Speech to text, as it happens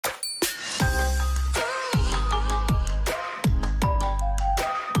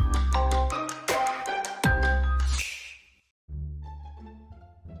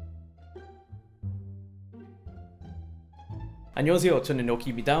안녕하세요, 저는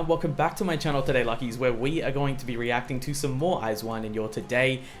Noki입니다. Welcome back to my channel today, Luckies, where we are going to be reacting to some more 아이즈원 in your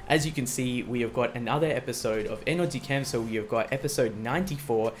today. As you can see, we have got another episode of ENOZI CAM, so we have got episode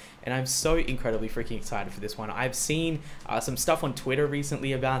 94, and I'm so incredibly freaking excited for this one. I've seen some stuff on Twitter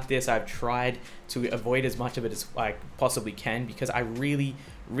recently about this. I've tried to avoid as much of it as I possibly can because I really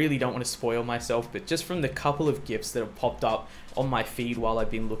don't want to spoil myself, but just from the couple of GIFs that have popped up on my feed while I've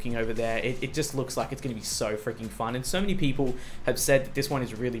been looking over there, it just looks like it's going to be so freaking fun. And so many people have said that this one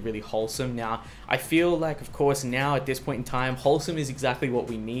is really wholesome. Now I feel like, of course, now at this point in time, wholesome is exactly what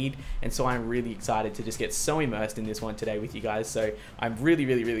we need, and so I'm really excited to just get so immersed in this one today with you guys. So I'm really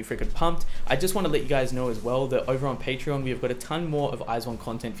freaking pumped. I just want to let you guys know as well that over on Patreon we have got a ton more of aizwan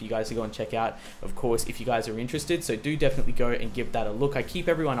content for you guys to go and check out, of course, if you guys are interested. So do definitely go and give that a look. I keep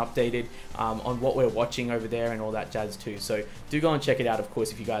everyone updated on what we're watching over there and all that jazz too, so do go and check it out, of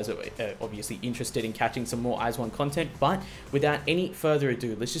course, if you guys are obviously interested in catching some more aizwan content. But without any further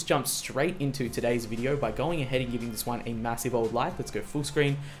ado, let's just jump straight into today's video by going ahead and giving this one a massive old like. Let's go full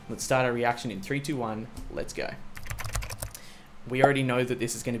screen. Let's start our reaction in 3, 2, 1. Let's go. We already know that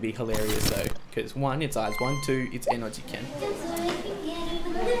this is going to be hilarious though, because 1, it's aizwan, 2, it's ENOZI CAM.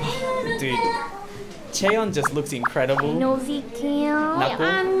 Dude, Chaeyeon just looks incredible. ENOZI CAM.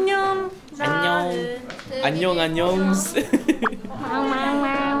 안녕. 안녕.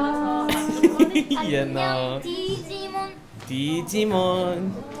 Yeah, no.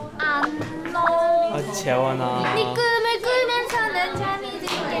 디지몬. 채원아. 네 꿈을 꾸면서는 잠이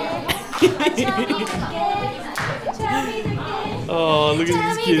들게. Oh, look at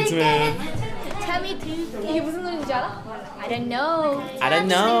these kids, man. 잠이 들게. 이게 무슨 노래인지 알아? I don't know. I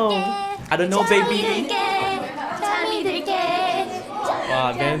don't know, baby. 잠이 들게.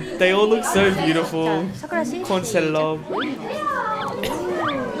 Wow, man, they all look so beautiful. Concello.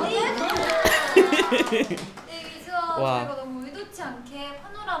 와. 저희가 너무 의도치 않게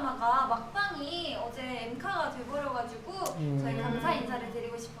파노라마가 막방이 어제 엠카가 돼버려가지고 저희 감사 인사를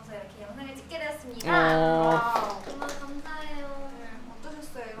드리고 싶어서 이렇게 영상을 찍게 되었습니다. 정말 감사해요.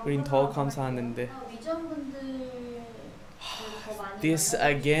 어떠셨어요? 우린 더 감사하는데. 위전분들 더 많이. This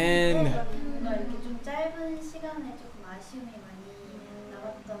again. 뭔가 이렇게 좀 짧은 시간에 조금 아쉬움이 많이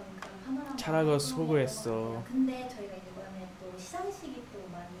남았던 그런 파노라마. 차라가 수고했어. 근데 저희가 이번에 또 시상식이 또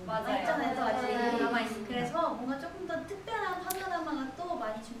많이 맞아요. 했잖아요. 또 아직 네. 남아있어요. 그래서 뭔가 조금 더 특별한 파노라마가 또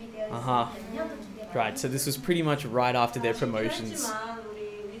많이 준비되어 있거든요. 또 준비가 Right, so this was pretty much right after their promotions.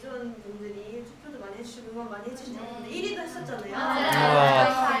 우리 위전 분들이 투표도 많이 해주시고 응원 많이 해주시고 1위도 했었잖아요.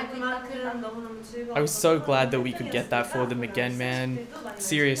 그만큼 너무너무 즐거웠고. I was so glad that we could get that for them again, man.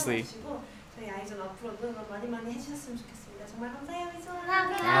 Seriously. 저희 아이즈원 앞으로도 응원 많이 해주셨으면 좋겠습니다. 정말 감사해요, 위전.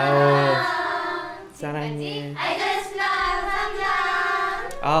 Oh, 사랑해. 알겠습니다. 감사합니다.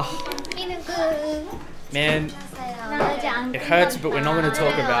 이는 끝. Man, it hurts, but we're not going to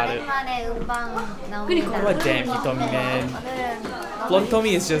talk about it. 오랜만에 음방 나옵니다. God damn, Hitomi, man. Blonde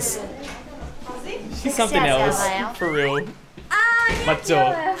Tommy is just... She's something else, for real.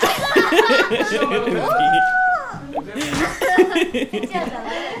 맞죠?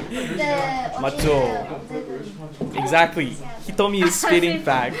 맞죠? Exactly. Hitomi is spitting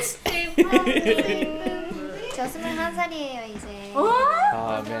facts. 저 21살이에요 이제.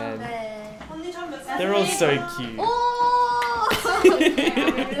 Oh man, they're all so cute.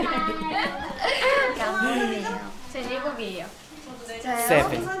 저 7이에요. 7.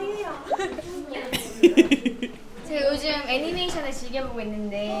 제가 요즘 애니메이션을 즐겨보고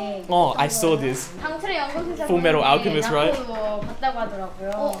있는데 Oh, I saw this. 방출의 연금술사 Full Metal Alchemist, right? 뭐 봤다고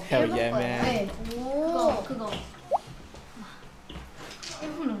하더라고요. Hell yeah, man. 네. 그거.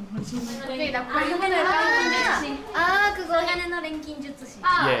 되게 나쁜 일본을 까는 그거. 사가네노 랭킹 주츠시.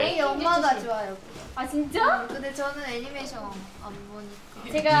 Yeah. 엄마가 좋아요. 아 진짜? 근데 저는 애니메이션 안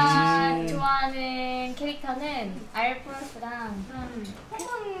보니까. 제가 좋아하는 캐릭터는 알프로스랑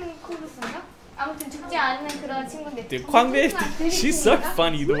콩코르스인가? 아무튼 죽지 않는 그런 친구인데. Dude, Kwangbae, she's so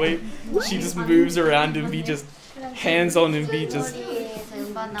funny the way she just moves around and be just hands on and be just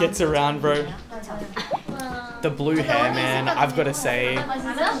gets around, bro. The blue hair, man, I've got to say,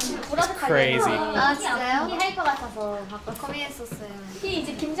 it's crazy. 아 진짜요? 할것 같아서 고민했었어요.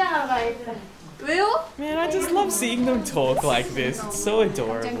 이제 김장하러 가야 돼. 왜요? Man, I just love seeing them talk like this. It's so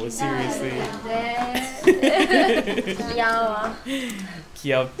adorable, seriously. 네. 귀여워.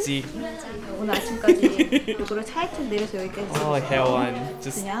 귀엽지? 오늘 아침까지 이거를 차에 좀 내려서 여기까지 Oh, 혜원,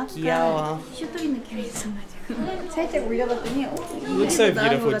 just 귀여워. 슈토인 느낌이 있어가지고 살짝 올려봤더니 You look so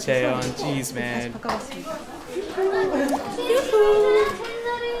beautiful, Chaeyeon. Jeez, man. 바꿔봤습니다.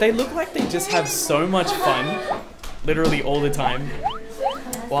 They look like they just have so much fun, literally all the time.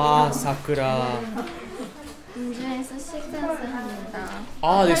 Wow, Sakura. 인주에서 식단스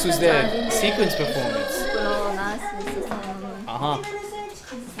Oh, this was their sequence performance. 보러 나올 수 있어서 Uh-huh.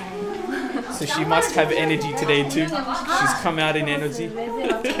 So she must have energy today too. She's come out in energy.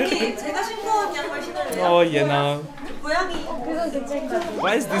 언니 제가 신고한 양말 신을래요? Oh, yeah, no. 고양이.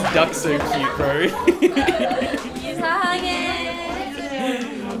 Why is this duck so cute, bro? 이상해.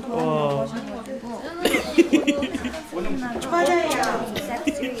 Oh.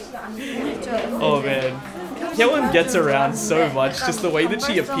 Oh man. Hyewon gets around so much, just the way that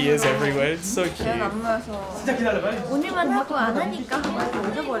she appears everywhere. It's so cute. 안 모여서 오늘만 하고 안 하니까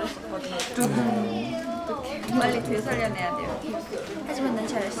한번 잊어버렸었거든요. 빨리 되살려내야 돼요. 하지만 난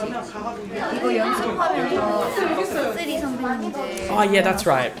잘할 수 있어. 이거 연습하면서 쓰리 선배님들 Oh yeah, that's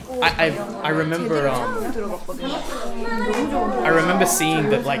right. I remember 처음 들어봤거든요. 너무 좋은 I remember seeing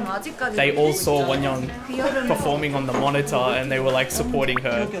that like 아직까지 they all saw Wonyoung performing on the monitor and they were like supporting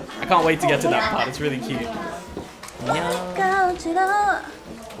her. I can't wait to get to that part. It's really cute.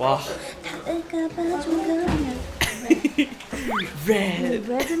 Wow. Red.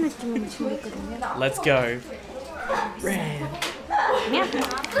 레드 느낌으로 준비했거든요. Let's go. Red.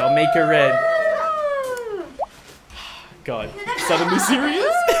 Don't make her red. God. Suddenly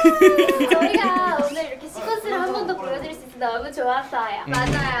serious? 저희가 오늘 이렇게 시퀀스를 한 번 더 보여드릴 수 있어서 너무 좋았어요.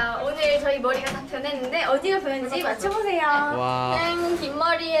 맞아요. 오늘 저희 머리가 다 변했는데 어디가 변했는지 맞춰보세요. 와. 긴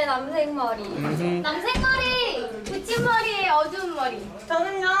머리에 남색 머리. 남색 머리! 붙인 머리에 어두운 머리.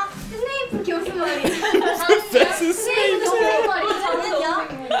 저는요. 스네이프 교수 머리. That's a 스네이프 동생 머리. 저는요.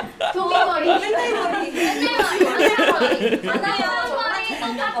 도비 머리. 맨날 머리.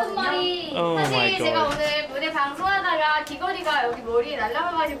 똑같은 머리. Oh my 사실 제가 God. 오늘 무대 방송하다가 귀걸이가 여기 머리에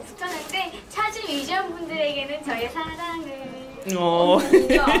날라가가지고 붙였는데 찾은 뮤지엄 분들에게는 저의 사랑을 Oh.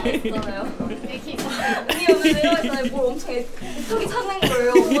 이렇게 언니 오늘 내려왔잖아요. 뭘 엄청 예쁘게 찾는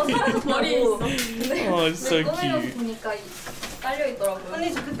거예요. 엄마 사라져 머리에 있어. 근데 Oh, it's so 꺼내서 cute. 보니까 깔려 있더라고요.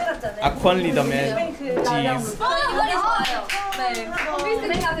 언니 저 그때 갔잖아요. Aquan the man. 그 Jeez. 이 머리 좋아요. 네.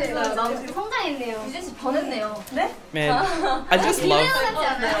 비슷하게 생각했어요. 나 성장했네요. 유진 씨 변했네요. 네? Man, I just love 같지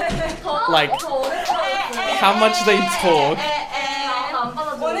않아요? like how much they talk. 안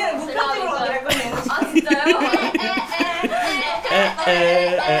받아줘. 오늘 무편집으로 가더라고요. 아 진짜요?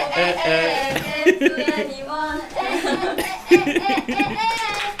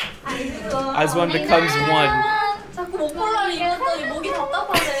 As one becomes one. 자꾸 목걸이 입었더니 목이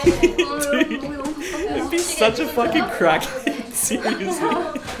답답하네. It'd be such a fucking crack. Seriously.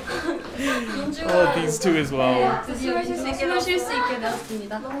 Oh, these two as well. 숨을 쉴 수 있게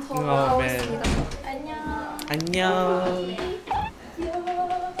되었습니다. 너무 Oh man. 안녕. 안녕.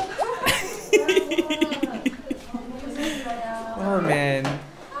 Oh man.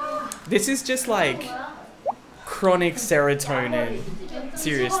 This is just like chronic serotonin.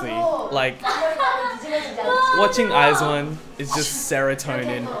 Seriously. Like watching Aizwan is just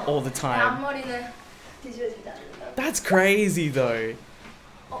serotonin all the time. That's crazy though.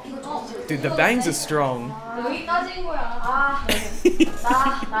 Dude, the bangs are strong. 여기까지인 거야.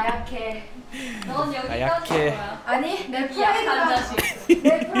 나 약해. 넌 여기까지인 약해. 거야. 아니, 내 프라이드가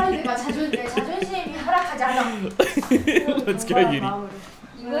내 프라이드가 내 자존심이 하락하지 않아. Let's go, Yuri.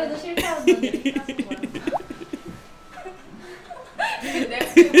 이거에도 실패하는데. 내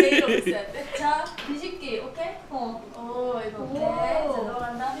이러고 있어야 돼. 자, 뒤집기, 오케이? 오, 이거 오케이. 자,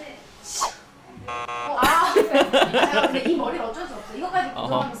 넘어간 다음에. 제가 근데 이 머리를 어쩔 수 없어. 이거까지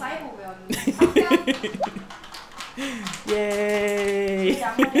고정하면 사이보그였는데. Yay!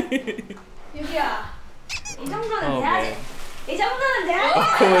 유기야, 이 정도는 Oh 돼야지. man. 이 정도는 돼야지.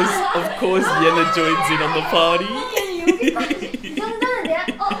 Of course, Yena joins in on the party. 이 정도는 돼야.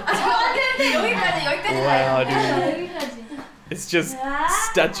 잠깐만, 여기까지 Wow, 가야 dude. 여기까지. It's just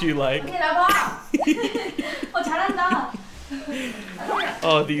statue-like. 이게 나봐. 잘한다.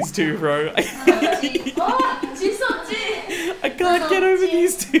 Oh, these two, bro. 질 수 없지. I can't get over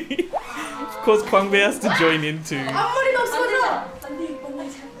these two. Of course, Kwangbei has to join in too. 앞머리도 없어.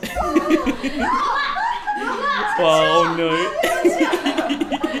 Wow, oh no.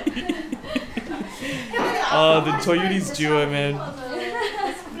 Oh, the Toyuri's duo, man.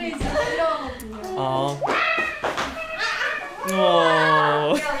 Oh.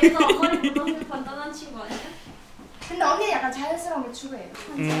 Oh. 간단한 친구 아니야? 근데 언니는 약간 자연스러움을 추구해요.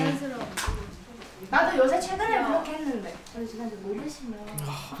 자연스러움. 나도 요새 최근에 그렇게 했는데. 저희 지난주 모르시면.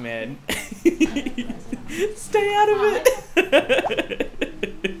 Oh, man. Stay out of it.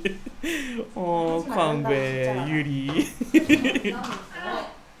 Oh, Kwangbei, Yuri.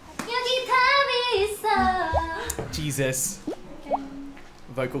 여기 답이 있어. Jesus.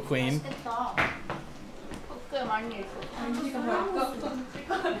 Vocal queen. 꽤 많이 했어.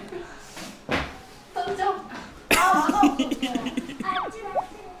 던져. 아, 맞아.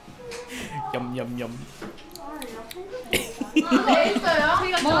 염염염. 네 있어요?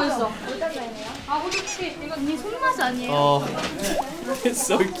 뭐 있어? 아 호두치 이거 네 손맛이 아니에요? Oh, it's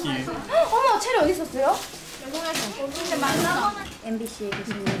so cute. 어머 체리 어디 있었어요? MBC에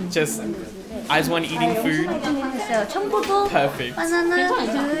계시는 Just 아이즈원 eating food. 했어요. 청포도, Perfect. 바나나,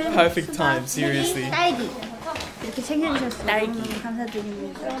 귤, Perfect time. Seriously. 딸기 이렇게 챙겨주셨어요. 딸기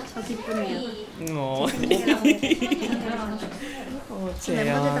감사드립니다. 저 기쁘네요. Oh. Oh,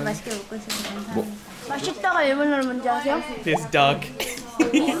 멤버들도 damn. 맛있게 먹고 있어서 감사합니다. 맛있다가 일본어로 뭔지 아세요? This duck.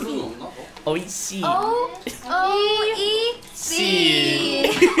 오이시.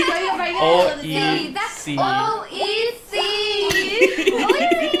 O-E-C 저희가 발견했거든요. O-E-C. O-E-C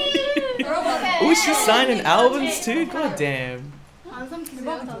Oh, she's signing albums too? God damn. 안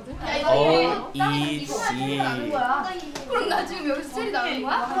삼키세요 다들? O-E-C. 그럼 나 지금 여기서 체리 나오는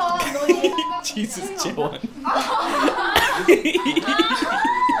거야? 그럼 너희 Jesus, 재원.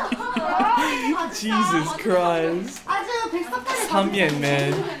 Jesus Christ. 아주 백석까지 3년,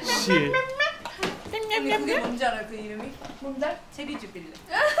 man. Shit. 그게 뭔지 알아요? 그 이름이? 뭔데? 체리 주빌레.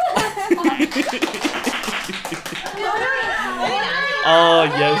 Oh,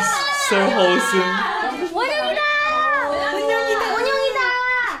 yes. So wholesome. 원영이다! 원영이다!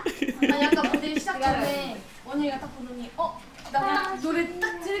 아니 아까 무대 시작 전에 원영이가 딱 보더니 나 노래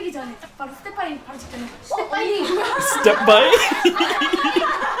딱 들기 전에 딱 바로 스텝 바이 바로 직전에 스텝 바이 Step by.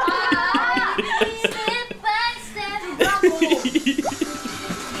 스텝 바이 스텝 브라보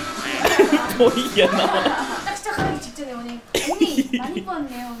뭐야, 나. 딱 시작하기 직전에 원영이 언니 많이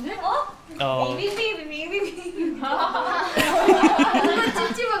이뻤네요 오늘? Oh. 비비비비비비 너무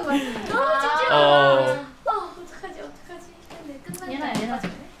찝찝한 거야 너무 찝찝한 Oh. 어떡하지 근데 끝나니까 얘나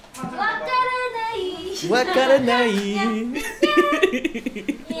What got a name?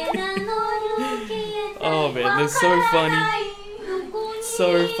 Oh man, that's so funny.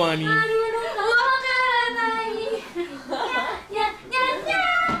 So funny.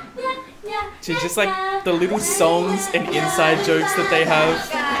 Just like the little songs and inside jokes that they have.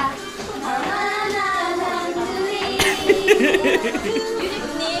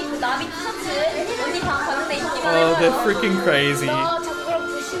 나비 티셔츠 언니 방 가는데 입기만 Oh, they're 해봐요. freaking crazy. 너 자꾸 그럼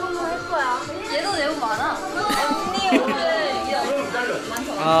부시고만 할 거야 얘도 내용 많아. 언니 오늘 얘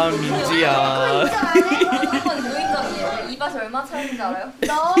많잖아. 아, 민지야. 한번 무인정이에요. 이 밭이 얼마 차이인지 알아요?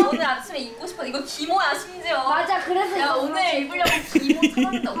 너 오늘 아침에 입고 싶어. 이거 기모야 심지어. 맞아 그래서 야 오늘 입으려고 기모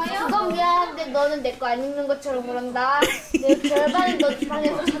찾았는데 없어. 그건 미안한데 너는 내 거 안 입는 것처럼 그런다 내 절반은 너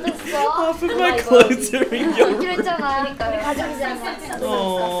방에서 찾았어 Half of my clothes are in your 그기로 room. 했잖아 우리 가족이잖아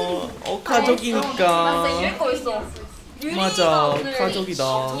가족이니까. 나 진짜 이럴 거였어. 맞아, 가족이다.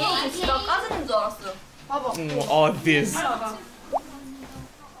 얘 진짜 까지는 줄 알았어요. 봐봐 Oh, this.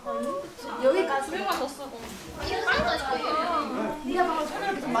 여기까지 수명만 더 쓰고 네가 방금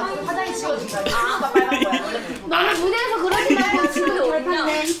손으로 계속 맞아 화장이 지워진다 빨간 거야 너는 무대에서 그러지 말고 지금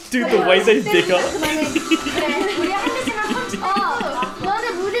결판내 Dude, the way they dig up. 그만해 그래 우리 한 대씩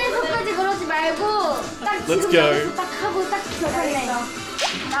너는 무대에서까지 그러지 말고 딱 Let's 지금 go. 여기서 딱 하고 딱 결판내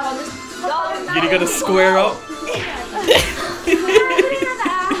나 먼저 You gotta square up.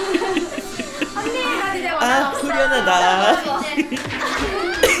 아, 후련하다.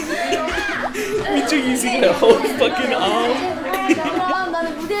 Mitchell using the whole fucking arm. 그럼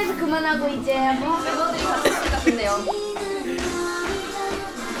너는 무대에서 그만하고 이제 멤버들이 같이 있을 것 같은데요.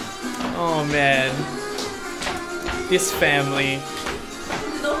 Oh man. This family.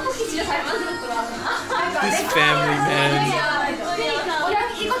 너무 진짜 잘 만들었더라. This family, man.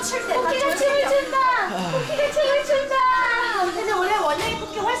 원영이 이거 출때 코키가 춤을 춘다 코키가 춤을 춘다 근데 원래 원영이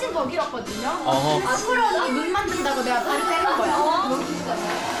코키 훨씬 더 길었거든요 앞으로 언니 눈 만든다고 내가 다리 떼는 거야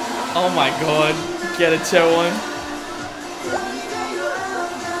Oh my god. Get it, Cheon.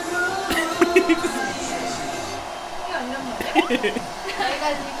 저희가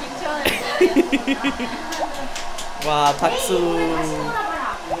지금 김치원을 와, 박수.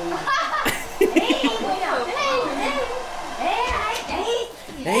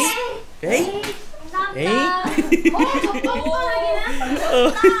 에이? 에이? 에이?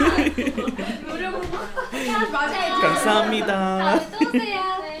 감사합니다. 또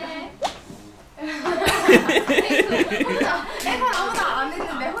오세요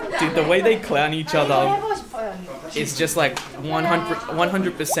Dude, the way they clown each other, 해보고 싶어요 it's just like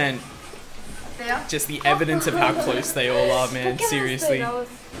 100% just the evidence of how close they all are, man. Seriously.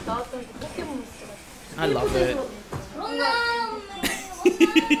 나왔던 그 포켓몬 I love it.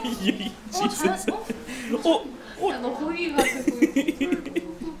 Jesus. Oh, 너 거기 같아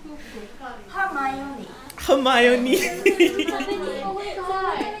하마이오니. Hermione.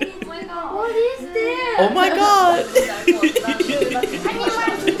 What is this? Oh my god. 한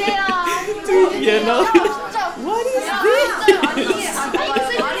입만 주세요 You know? What is this?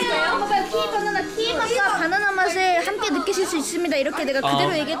 키맛과 바나나 맛을 함께 느끼실 수 있습니다. 이렇게 내가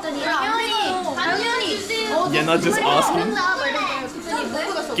그대로 얘기했더니 당연히 You know, just asking.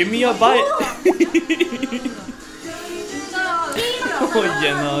 Give me a bite. Oh,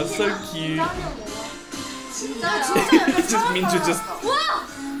 you know, so cute. Just Minju just.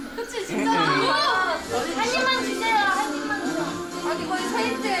 그치 진짜. 한 입만 주세요. 한 입만 주세요. 아니 거의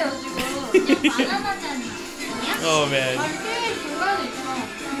세입제예요 지금. 바나나지 않냐? Oh man. 아니 중간에 있어.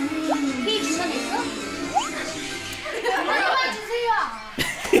 피 중간에 있어? 한 입만 주세요.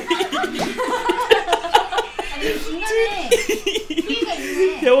 아니 중간에 피가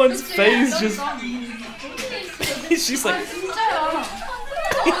있네. Hyeon's face just. She's like. 진짜야.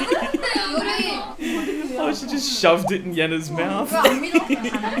 Oh, she just shoved it in Yena's mouth. Oh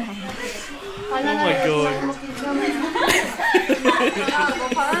my god. 야너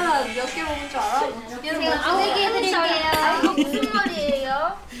바나나 몇 개 먹을 줄 알아? 제가 9개 해드릴게요. 이거 무슨 말이에요?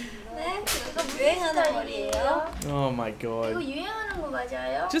 네? 이거 유행하는 머리예요. Oh my god. 이거 유행하는 거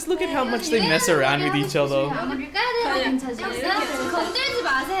맞아요? Just look at how much they mess around with each other. 아무리 까야 되는 괜찮으세요? 건들지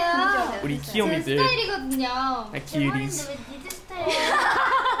마세요. 우리 제 귀요미들. 스타일이거든요. cuties. 니즈 스타일이야?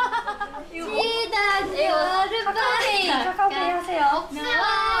 지단 여름밤에 카카오페이 하세요.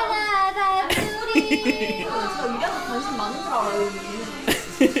 나와라 둘이. 저 이래서 관심 많은 줄 알아요.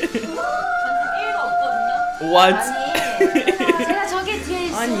 관심 1도 없거든요. What? 제가 저기 뒤에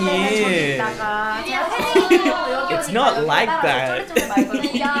있을 아니. 때 저기 있다가 It's not like that.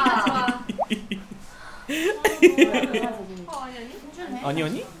 야, 아니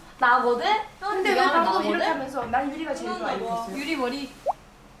아니? 나거든? 근데 왜 방금 이렇게 하면서 난 유리가 제일 좋아 이렇게 했어요. 유리 머리.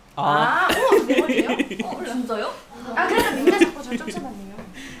 아. 내 머리예요? 진짜요? 그래서 민재 자꾸 저 쫓아다녀요.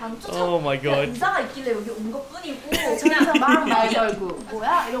 안 쫓아. Oh my god. 이사가 있길래 여기 온 것뿐이고. 그래서 막 걸고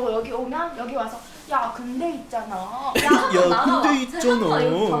뭐야? 이러고 여기 오면 여기 와서 야 근데 있잖아. 야, 근데 있잖아.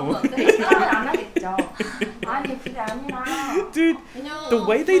 생각은 안 하겠죠. 아니 그게 아니라. Dude, the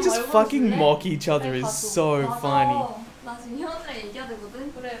way they just fucking mock each other is so funny. 나 지금 현우랑 얘기해야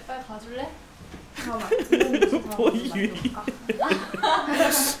되거든. 그래, 빨리 가줄래? Poor Yuri.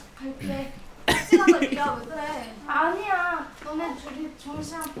 갈게. 시간을 얘기하면 그래. 아니야. 너네 둘이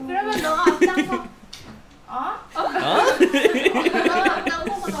정신 안 그러면 너가 앞장서. 너가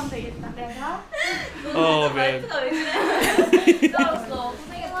앞장서서 가면 되겠다. 내가? Oh man. 왜 그래? 알았어.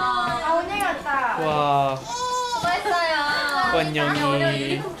 고생했다. 오늘 갔다. 와. 수고했어요. 완영이.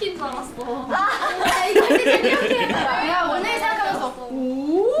 유리 쿠키인 줄 알았어. 내가 오늘 생각하면서 오?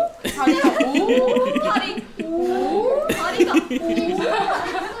 다리가 오? 다리가.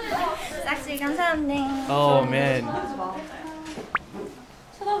 싹시 감사합니다. Oh man.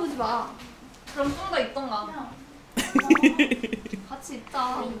 쳐다보지 마. 그럼 좀 더 있던가. 같이 있자.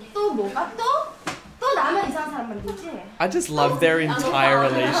 또 뭐가 또? 또 나만 이상한 사람 만들지? I just love their entire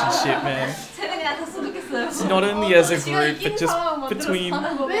relationship, man. 쟤는 그냥 됐으면 좋겠어요. It's not only as a group, but just between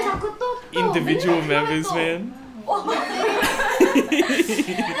왜 자꾸 또? individual members, man.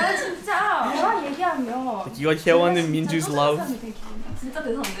 나 진짜 너랑 얘기하면 You got Hyeon and Minju's love. 진짜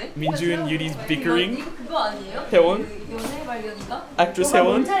대단한데? Minju and Yuri's bickering. 이거 그거 아니에요? Hyeon, 연애 발견인가? actress 너가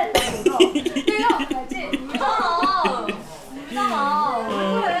Hyeon. 먼저 했다면서 내가 알지? 웃잖아.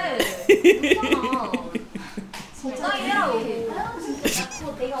 그래. 웃잖아. 적당히 해라고.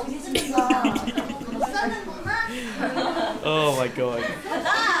 내가 웃으니까 못 사는구나. Oh my god. 가자.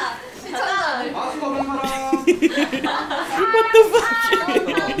 가자. What the fuck?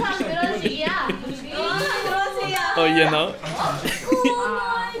 그런 식이야. 그러세요. Oh, you know?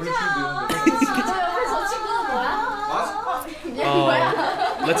 Oh,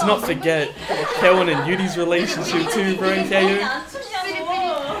 let's not forget Hyeon and Yuri's relationship too, bro. Kyu.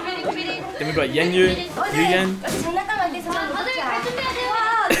 Then we got Yenyu, Yuyen. 장난감만 돼서 다들 갈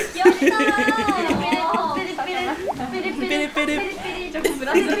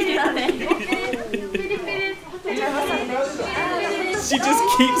준비해야 돼요. She just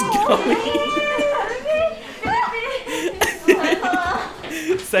keeps going.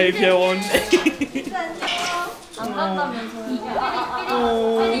 Save Hyeon. 안 간다면서요.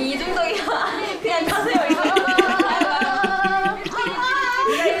 아니 이중덕이야. 그냥 가세요 이거.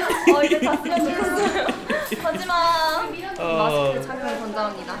 이제 갔으면 좋겠어요. 하지마. 마스크 착용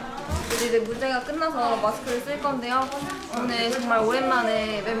권장합니다. 이제 무대가 끝나서 마스크를 쓸 건데요. 오늘 정말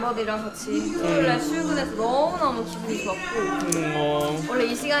오랜만에 멤버들이랑 같이 토요일날 출근해서 너무너무 기분이 좋았고 원래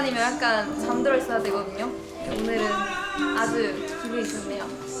이 시간이면 약간 잠들어 있어야 되거든요. 오늘은 아주 기분이 좋네요.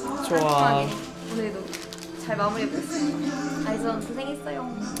 좋아. 오늘도 잘 마무리해보겠습니다. 아이즈원 고생했어요.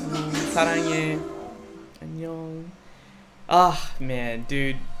 사랑해. 안녕. Ah, man,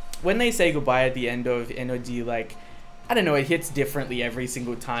 dude. when they say goodbye at the end of ENOZI, like, I don't know, it hits differently every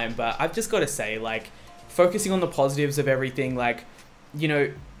single time, but I've just got to say, like, focusing on the positives of everything, like, you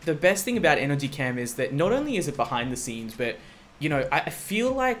know, the best thing about ENOZI CAM is that not only is it behind the scenes, but, you know, I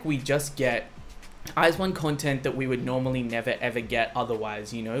feel like we just get IZONE content that we would normally never ever get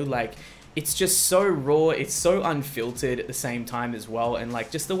otherwise, you know, like, it's just so raw, it's so unfiltered at the same time as well, and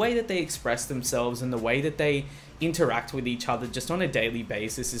like just the way that they express themselves and the way that they interact with each other just on a daily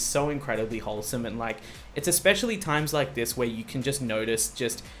basis is so incredibly wholesome. And like, it's especially times like this where you can just notice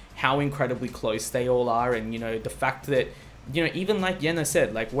just how incredibly close they all are, and you know, the fact that, you know, even like Yena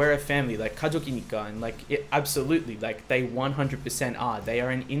said, like, we're a family, like 가족이니까, and like, it absolutely, like, they 100% are. They are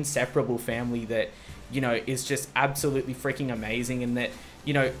an inseparable family that, you know, is just absolutely freaking amazing, and that,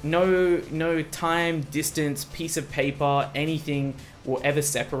 you know, no time, distance, piece of paper, anything will ever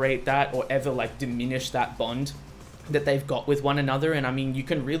separate that or ever like diminish that bond that they've got with one another. And I mean, you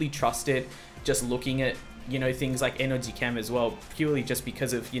can really trust it just looking at, you know, things like ENOZI CAM as well, purely just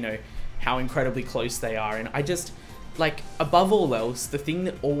because of, you know, how incredibly close they are. And I just, like, above all else, the thing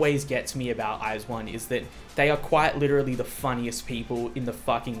that always gets me about IZONE is that they are quite literally the funniest people in the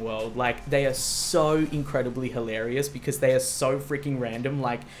fucking world. Like, they are so incredibly hilarious because they are so freaking random.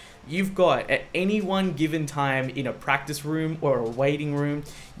 Like, you've got, at any one given time in a practice room or a waiting room,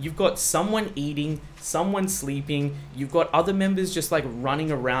 you've got someone eating, someone sleeping, you've got other members just like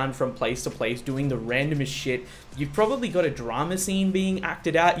running around from place to place doing the randomest shit. You've probably got a drama scene being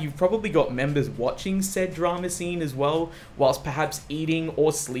acted out. You've probably got members watching said drama scene as well, whilst perhaps eating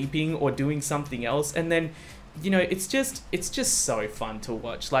or sleeping or doing something else. And then, you know, it's just so fun to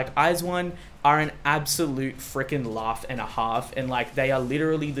watch. Like, IZONE are an absolute freaking laugh and a half, and like, they are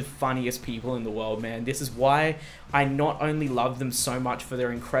literally the funniest people in the world, man. This is why I not only love them so much for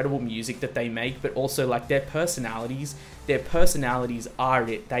their incredible music that they make, but also like their personalities. Their personalities are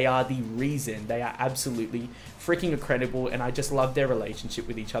it. They are the reason. They are absolutely freaking incredible, and I just love their relationship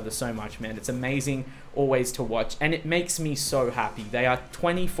with each other so much, man. It's amazing always to watch, and it makes me so happy. They are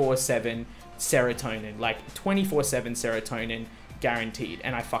 24/7 serotonin, like 24/7 serotonin guaranteed,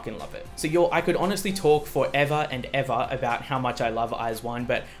 and I fucking love it. So I could honestly talk forever and ever about how much I love IZONE,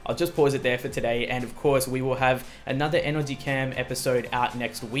 but I'll just pause it there for today. And of course, we will have another ENOZI CAM episode out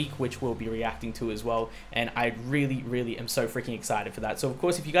next week, which we'll be reacting to as well, and I really am so freaking excited for that. So of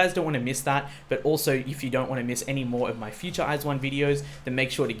course, if you guys don't want to miss that, but also if you don't want to miss any more of my future IZONE videos, then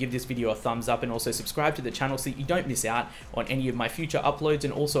make sure to give this video a thumbs up and also subscribe to the channel so that you don't miss out on any of my future uploads.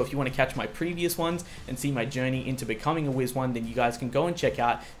 And also, if you want to catch my previous ones and see my journey into becoming a WIZ1, then you guys can go and check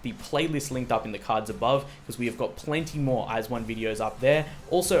out the playlist linked up in the cards above, because we have got plenty more IZONE videos up there.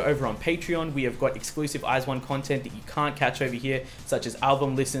 Also over on Patreon, we have got exclusive IZONE content that you can't catch over here, such as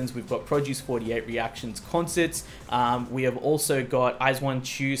album listens. We've got Produce 48 reactions, concerts. We have also got IZONE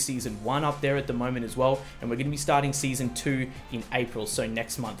Chew Season 1 up there at the moment as well, and we're going to be starting Season 2 in April, so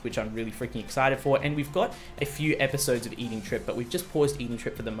next month, which I'm really freaking excited for. And we've got a few episodes of Eating Trip, but we've just paused Eating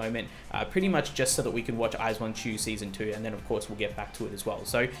Trip for the moment, pretty much just so that we can watch IZONE Chew Season 2, and then of course we'll get back to it as well.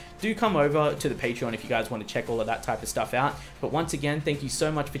 So do come over to the Patreon if you guys want to check all of that type of stuff out. But once again, thank you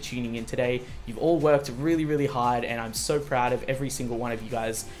so much for tuning in today. You've all worked really hard, and I'm so proud of every single one of you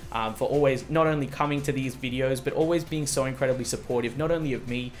guys for always not only coming to these videos, but always being so incredibly supportive, not only of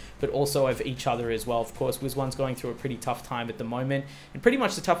me, but also of each other as well. Of course, WIZ1's going through a pretty tough time at the moment, and pretty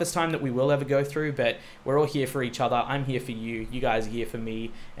much the toughest time that we will ever go through, but we're all here for each other. I'm here for you, you guys are here for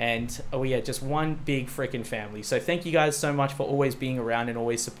me, and we are just one big freaking family. So thank you guys so much for always being around and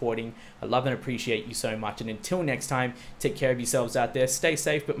always supporting. I love and appreciate you so much, and until next time, take care of yourselves out there, stay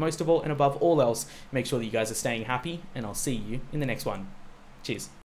safe, but most of all and above all else, make sure that you guys are staying happy, and I'll see you in the next one. Cheers.